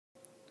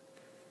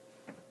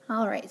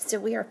All right, so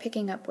we are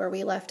picking up where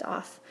we left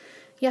off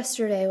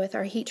yesterday with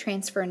our heat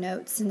transfer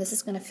notes, and this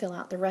is going to fill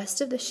out the rest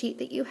of the sheet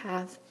that you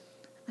have.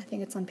 I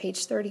think it's on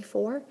page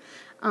 34.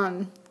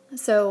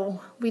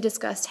 So we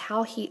discussed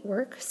how heat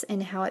works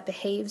and how it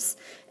behaves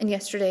in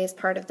yesterday's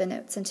part of the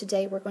notes, and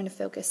today we're going to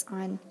focus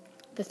on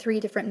the 3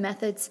 different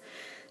methods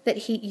that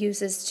heat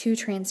uses to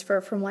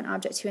transfer from one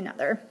object to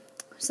another.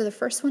 So the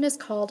first one is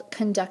called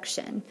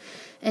conduction,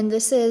 and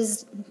this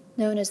is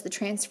known as the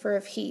transfer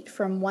of heat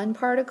from one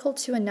particle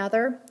to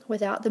another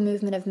without the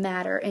movement of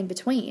matter in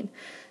between.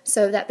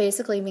 So that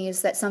basically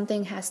means that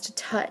something has to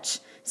touch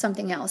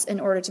something else in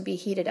order to be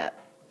heated up.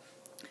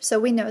 So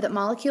we know that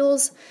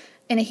molecules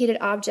in a heated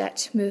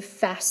object move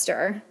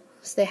faster.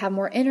 So they have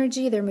more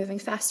energy, they're moving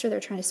faster, they're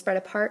trying to spread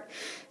apart.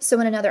 So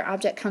when another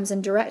object comes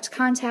in direct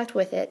contact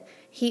with it,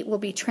 heat will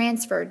be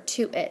transferred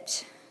to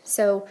it.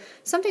 So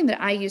something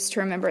that I used to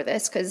remember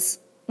this, because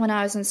when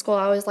I was in school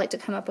I always liked to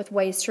come up with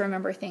ways to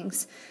remember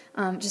things,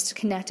 just to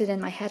connect it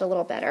in my head a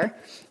little better.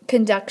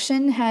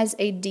 Conduction has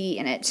a D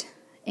in it,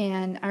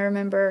 and I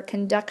remember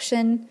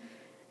conduction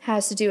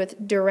has to do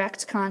with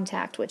direct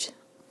contact, which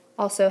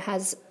also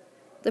has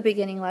the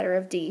beginning letter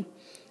of D.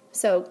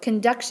 So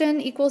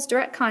conduction equals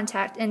direct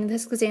contact, and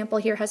this example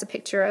here has a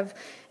picture of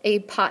a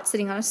pot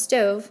sitting on a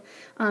stove.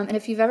 And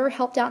if you've ever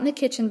helped out in the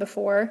kitchen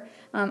before,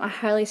 I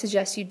highly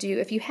suggest you do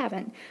if you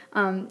haven't.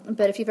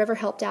 But if you've ever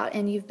helped out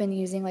and you've been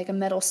using like a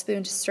metal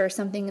spoon to stir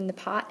something in the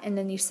pot and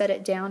then you set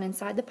it down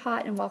inside the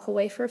pot and walk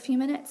away for a few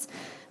minutes,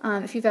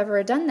 if you've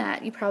ever done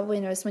that, you probably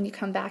notice when you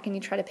come back and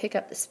you try to pick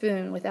up the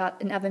spoon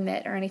without an oven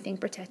mitt or anything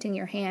protecting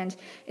your hand,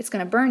 it's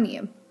going to burn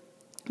you.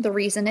 The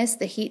reason is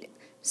the heat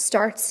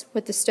starts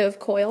with the stove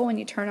coil when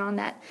you turn on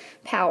that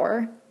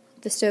power.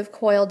 The stove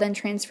coil then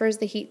transfers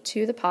the heat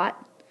to the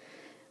pot,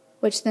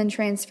 which then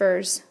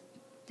transfers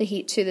the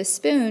heat to the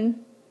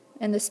spoon,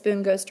 and the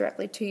spoon goes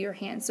directly to your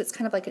hand. So it's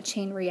kind of like a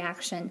chain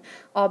reaction,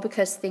 all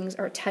because things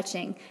are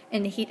touching,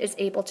 and the heat is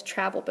able to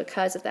travel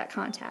because of that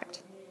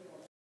contact.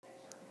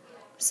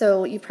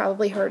 So you've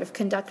probably heard of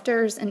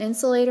conductors and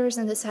insulators,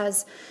 and this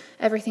has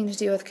everything to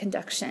do with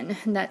conduction,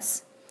 and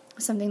that's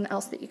something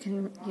else that you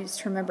can use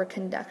to remember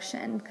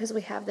conduction, because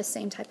we have the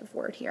same type of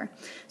word here.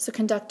 So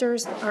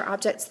conductors are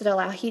objects that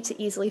allow heat to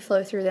easily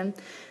flow through them,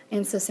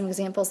 and so some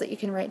examples that you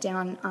can write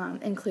down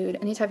include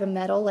any type of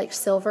metal like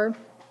silver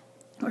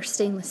or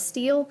stainless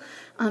steel.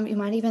 You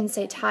might even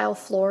say tile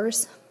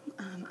floors.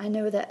 I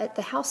know that at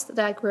the house that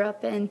I grew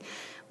up in,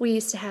 we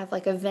used to have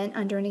like a vent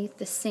underneath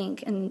the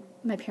sink in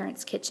my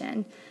parents'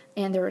 kitchen,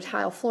 and there were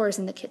tile floors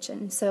in the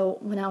kitchen. So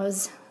when I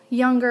was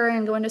younger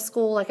and going to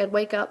school, like I'd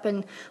wake up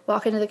and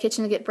walk into the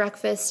kitchen to get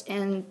breakfast,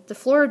 and the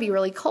floor would be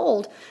really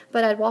cold,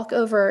 but I'd walk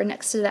over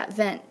next to that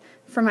vent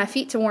for my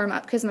feet to warm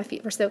up because my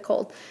feet were so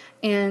cold,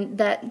 and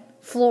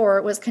that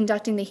floor was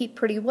conducting the heat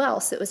pretty well,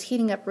 so it was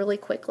heating up really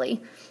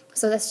quickly.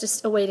 So that's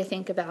just a way to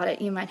think about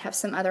it. You might have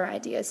some other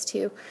ideas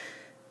too.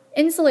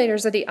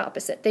 Insulators are the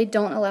opposite. They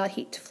don't allow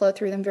heat to flow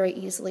through them very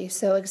easily.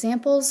 So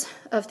examples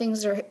of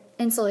things that are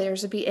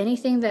insulators would be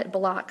anything that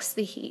blocks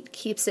the heat,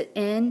 keeps it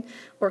in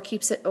or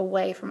keeps it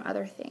away from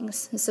other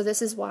things. And so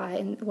this is why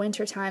in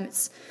wintertime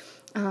it's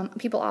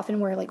people often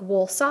wear like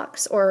wool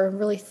socks or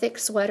really thick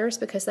sweaters,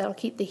 because that'll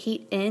keep the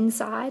heat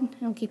inside.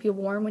 It'll keep you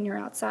warm when you're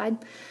outside.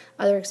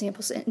 Other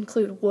examples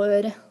include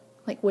wood,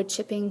 like wood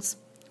chippings,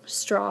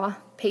 straw,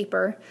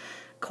 paper,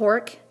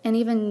 cork, and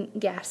even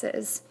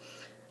gases.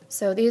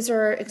 So these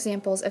are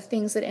examples of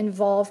things that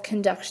involve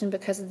conduction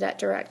because of that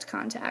direct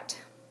contact.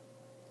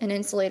 And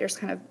insulators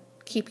kind of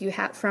keep you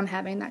from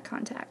having that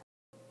contact.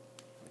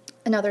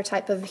 Another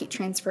type of heat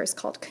transfer is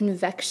called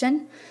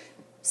convection.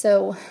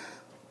 So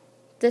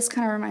this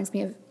kind of reminds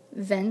me of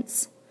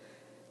vents,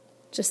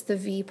 just the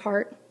V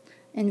part.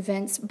 And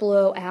vents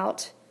blow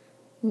out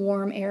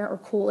warm air or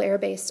cool air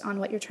based on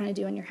what you're trying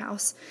to do in your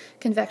house.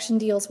 Convection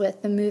deals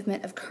with the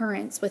movement of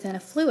currents within a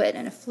fluid,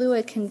 and a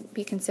fluid can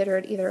be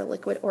considered either a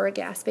liquid or a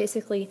gas,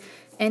 basically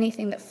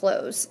anything that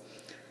flows.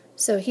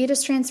 So heat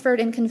is transferred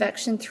in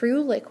convection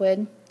through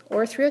liquid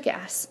or through a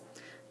gas,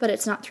 but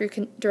it's not through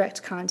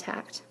direct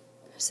contact.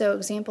 So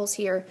examples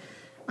here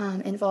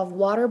involve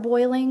water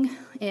boiling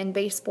and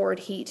baseboard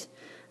heat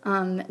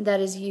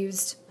that is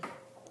used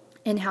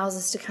in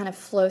houses to kind of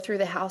flow through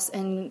the house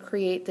and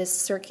create this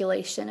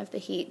circulation of the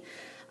heat.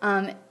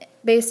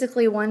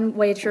 Basically, one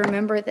way to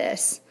remember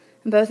this,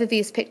 both of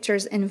these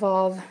pictures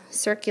involve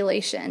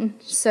circulation.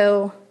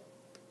 So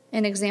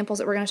in examples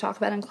that we're going to talk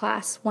about in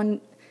class, one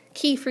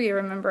key for you to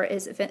remember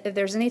is if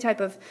there's any type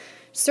of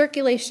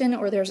circulation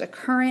or there's a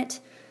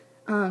current,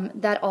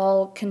 that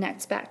all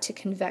connects back to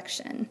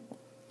convection.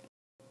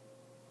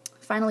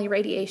 Finally,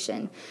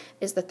 radiation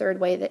is the third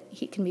way that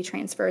heat can be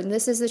transferred, and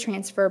this is the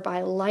transfer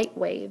by light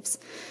waves.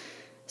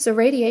 So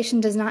radiation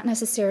does not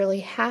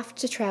necessarily have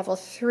to travel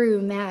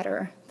through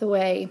matter the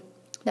way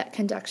that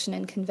conduction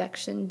and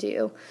convection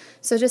do.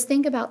 So just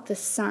think about the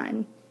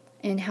sun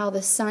and how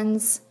the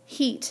sun's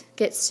heat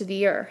gets to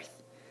the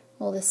earth.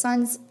 Well, the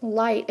sun's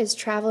light is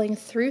traveling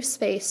through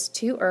space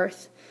to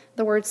earth.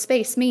 The word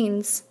space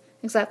means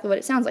exactly what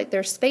it sounds like.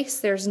 There's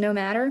space, there's no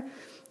matter,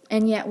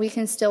 and yet we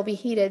can still be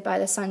heated by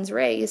the sun's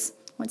rays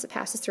once it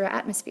passes through our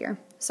atmosphere.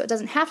 So it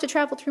doesn't have to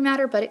travel through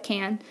matter, but it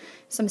can.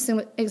 Some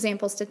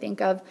examples to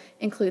think of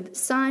include the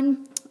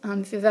sun.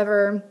 If you've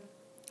ever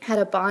had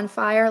a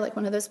bonfire, like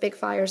one of those big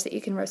fires that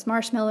you can roast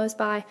marshmallows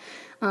by,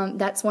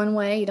 that's one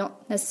way. You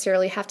don't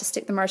necessarily have to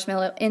stick the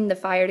marshmallow in the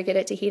fire to get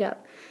it to heat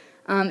up.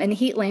 And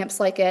heat lamps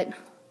like at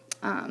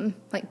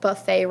like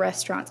buffet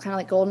restaurants, kind of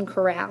like Golden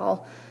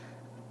Corral.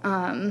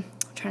 I'm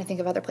trying to think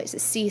of other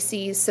places,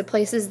 CC's, so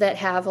places that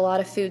have a lot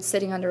of food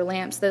sitting under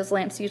lamps. Those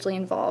lamps usually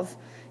involve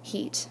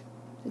heat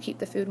to keep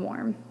the food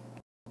warm.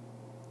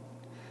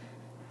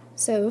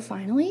 So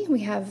finally, we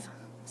have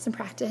some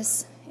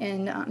practice,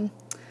 and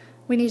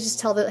we need to just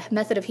tell the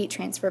method of heat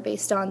transfer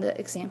based on the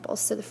examples.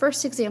 So the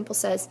first example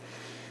says,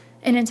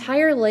 an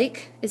entire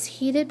lake is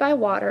heated by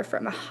water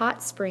from a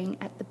hot spring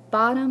at the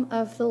bottom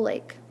of the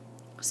lake.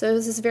 So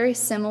this is very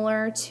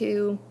similar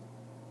to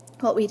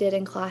what we did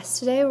in class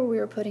today, where we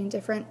were putting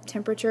different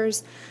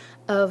temperatures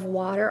of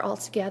water all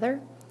together.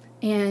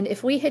 And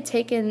if we had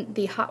taken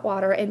the hot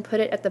water and put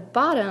it at the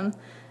bottom,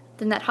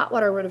 then that hot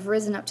water would have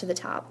risen up to the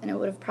top, and it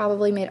would have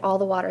probably made all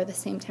the water the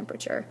same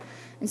temperature.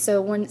 And so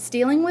when it's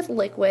dealing with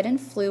liquid and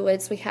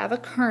fluids, we have a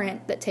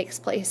current that takes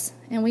place,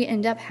 and we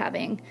end up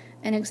having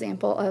an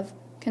example of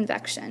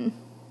convection.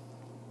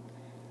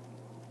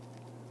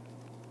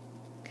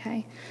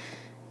 Okay.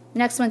 The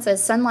next one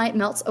says, sunlight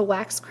melts a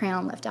wax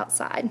crown left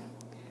outside.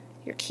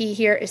 Your key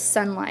here is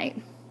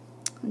sunlight,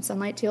 and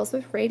sunlight deals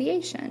with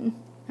radiation.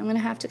 I'm going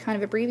to have to kind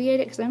of abbreviate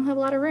it because I don't have a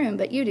lot of room,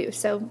 but you do,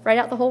 so write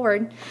out the whole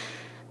word.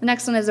 The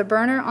next one is, a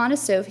burner on a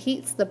stove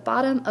heats the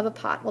bottom of a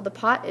pot. Well, the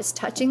pot is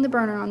touching the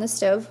burner on the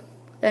stove.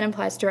 That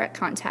implies direct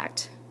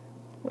contact,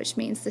 which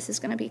means this is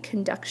going to be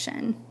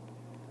conduction.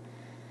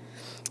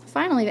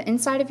 Finally, the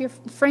inside of your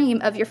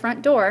frame of your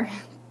front door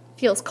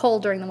feels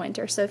cold during the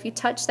winter. So if you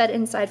touch that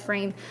inside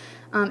frame,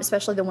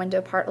 especially the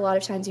window part, a lot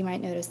of times you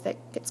might notice that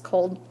it gets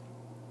cold.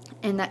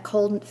 And that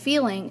cold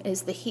feeling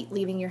is the heat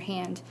leaving your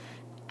hand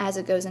as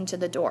it goes into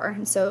the door.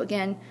 And so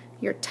again,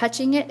 you're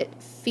touching it,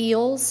 it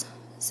feels.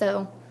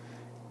 So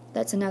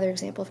that's another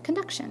example of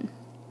conduction.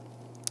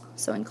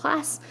 So in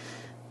class,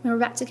 when we're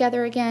back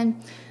together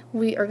again,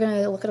 we are going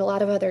to look at a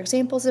lot of other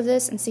examples of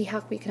this and see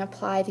how we can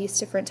apply these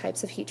different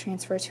types of heat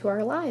transfer to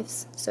our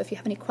lives. So if you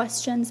have any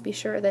questions, be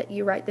sure that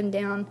you write them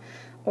down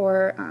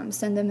or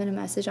send them in a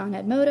message on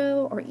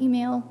Edmodo or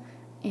email,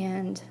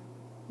 and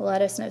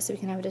let us know so we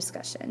can have a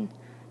discussion.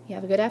 You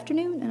have a good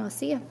afternoon, and I'll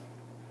see you.